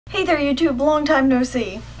Hey there YouTube, long time no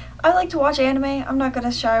see. I like to watch anime, I'm not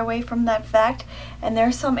gonna shy away from that fact, and there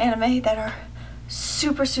are some anime that are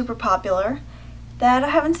super popular that I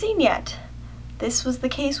haven't seen yet. This was the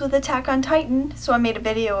case with Attack on Titan, so I made a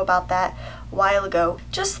video about that a while ago.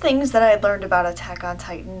 Just things that I had learned about Attack on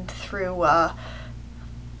Titan through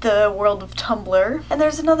the world of Tumblr. And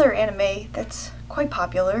there's another anime that's quite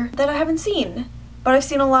popular that I haven't seen, but I've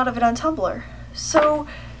seen a lot of it on Tumblr. So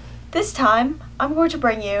this time, I'm going to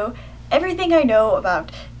bring you everything I know about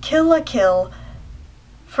Kill la Kill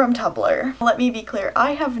from Tumblr. Let me be clear,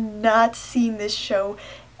 I have not seen this show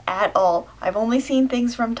at all. I've only seen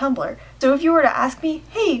things from Tumblr. So if you were to ask me,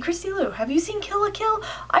 hey Christy Lou, have you seen Kill la Kill?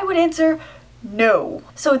 I would answer no.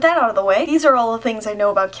 So with that out of the way, these are all the things I know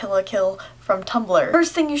about Kill la Kill from Tumblr.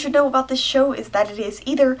 First thing you should know about this show is that it is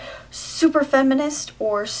either super feminist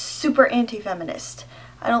or super anti-feminist.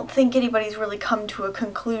 I don't think anybody's really come to a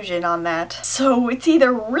conclusion on that. So it's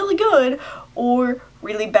either really good or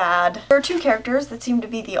really bad. There are two characters that seem to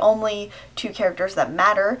be the only two characters that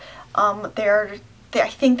matter. I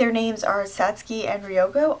think their names are Satsuki and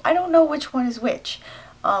Ryoko. I don't know which one is which.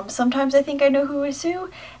 Sometimes I think I know who is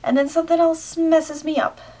who, and then something else messes me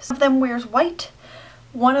up. One of them wears white.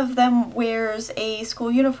 One of them wears a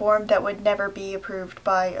school uniform that would never be approved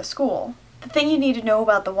by a school. The thing you need to know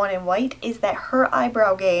about the one in white is that her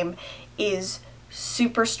eyebrow game is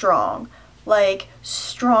super strong. Like,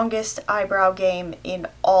 strongest eyebrow game in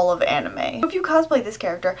all of anime. If you cosplay this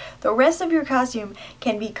character, the rest of your costume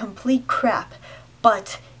can be complete crap.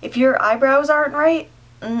 But if your eyebrows aren't right,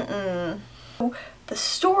 The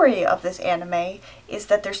story of this anime is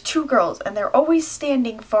that there's two girls and they're always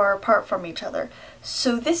standing far apart from each other.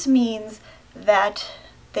 So this means that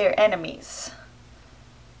they're enemies.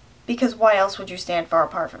 Because why else would you stand far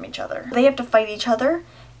apart from each other? They have to fight each other,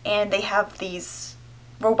 and they have these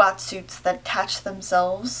robot suits that attach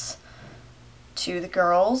themselves to the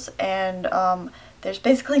girls, and there's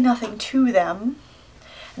basically nothing to them.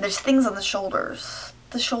 And there's things on the shoulders.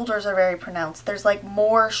 The shoulders are very pronounced. There's like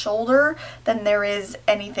more shoulder than there is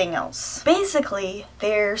anything else. Basically,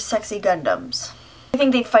 they're sexy Gundams. I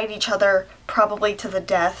think they fight each other probably to the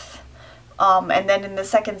death. And then in the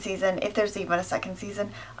second season, if there's even a second season,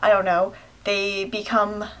 I don't know, they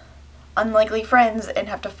become unlikely friends and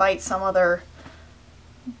have to fight some other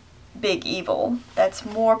big evil that's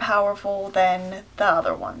more powerful than the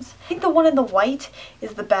other ones. I think the one in the white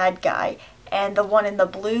is the bad guy, and the one in the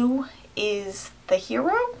blue is the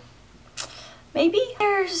hero? Maybe?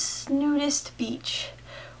 There's Nudist Beach,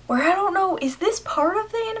 where I don't know, is this part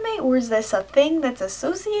of the anime or is this a thing that's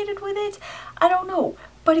associated with it? I don't know.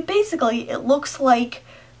 But it looks like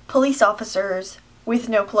police officers with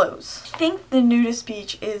no clothes. I think the Nudist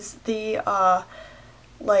Beach is the,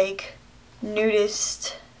 like,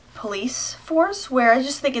 nudist police force, where I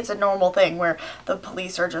just think it's a normal thing where the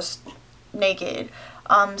police are just naked.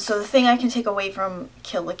 So the thing I can take away from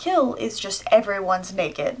Kill la Kill is just everyone's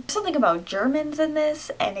naked. There's something about Germans in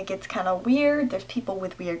this, and it gets kind of weird. There's people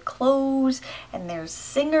with weird clothes, and there's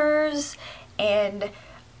singers, and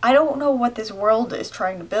I don't know what this world is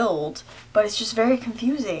trying to build, but it's just very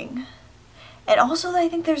confusing. And also I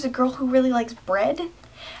think there's a girl who really likes bread.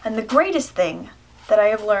 And the greatest thing that I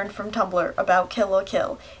have learned from Tumblr about Kill la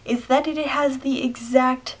Kill is that it has the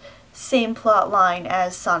exact same plot line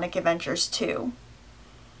as Sonic Adventures 2.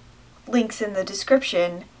 Links in the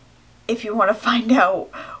description if you want to find out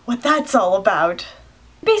what that's all about.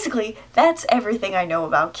 Basically, that's everything I know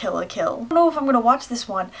about Kill la Kill. I don't know if I'm gonna watch this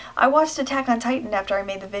one. I watched Attack on Titan after I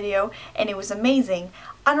made the video, and it was amazing.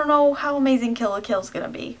 I don't know how amazing Kill la Kill is gonna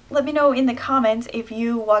be. Let me know in the comments if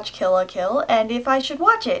you watch Kill la Kill, and if I should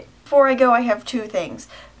watch it. Before I go, I have two things.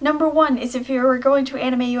 Number one is if you're going to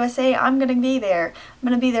Anime USA, I'm gonna be there. I'm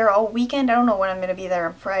gonna be there all weekend. I don't know when I'm gonna be there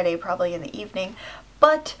on Friday, probably in the evening.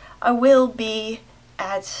 But I will be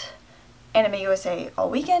at Anime USA all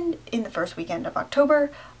weekend. In the first weekend of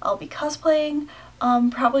October, I'll be cosplaying.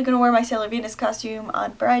 Probably gonna wear my Sailor Venus costume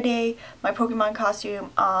on Friday, my Pokemon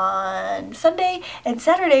costume on Sunday, and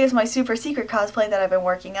Saturday is my super secret cosplay that I've been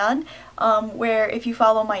working on, where if you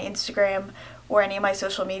follow my Instagram or any of my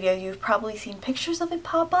social media, you've probably seen pictures of it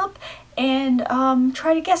pop up, and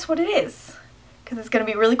try to guess what it is, because it's gonna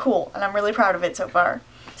be really cool, and I'm really proud of it so far.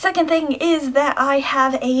 Second thing is that I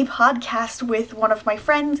have a podcast with one of my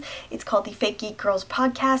friends. It's called the Fake Geek Girls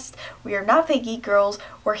Podcast. We are not fake geek girls,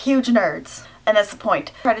 we're huge nerds. And that's the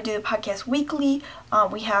point. I try to do the podcast weekly.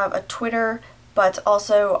 We have a Twitter, but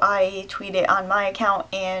also I tweet it on my account,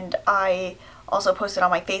 and I also post it on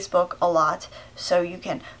my Facebook a lot. So you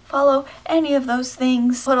can follow any of those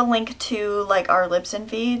things. Put a link to like our Libsyn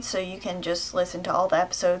feed so you can just listen to all the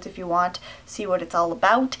episodes if you want, see what it's all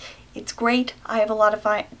about. It's great. I have a lot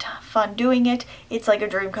of fun doing it. It's like a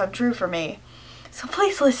dream come true for me. So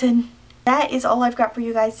please listen. That is all I've got for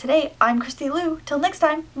you guys today. I'm Christy Lou. Till next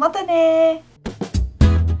time, mata ne!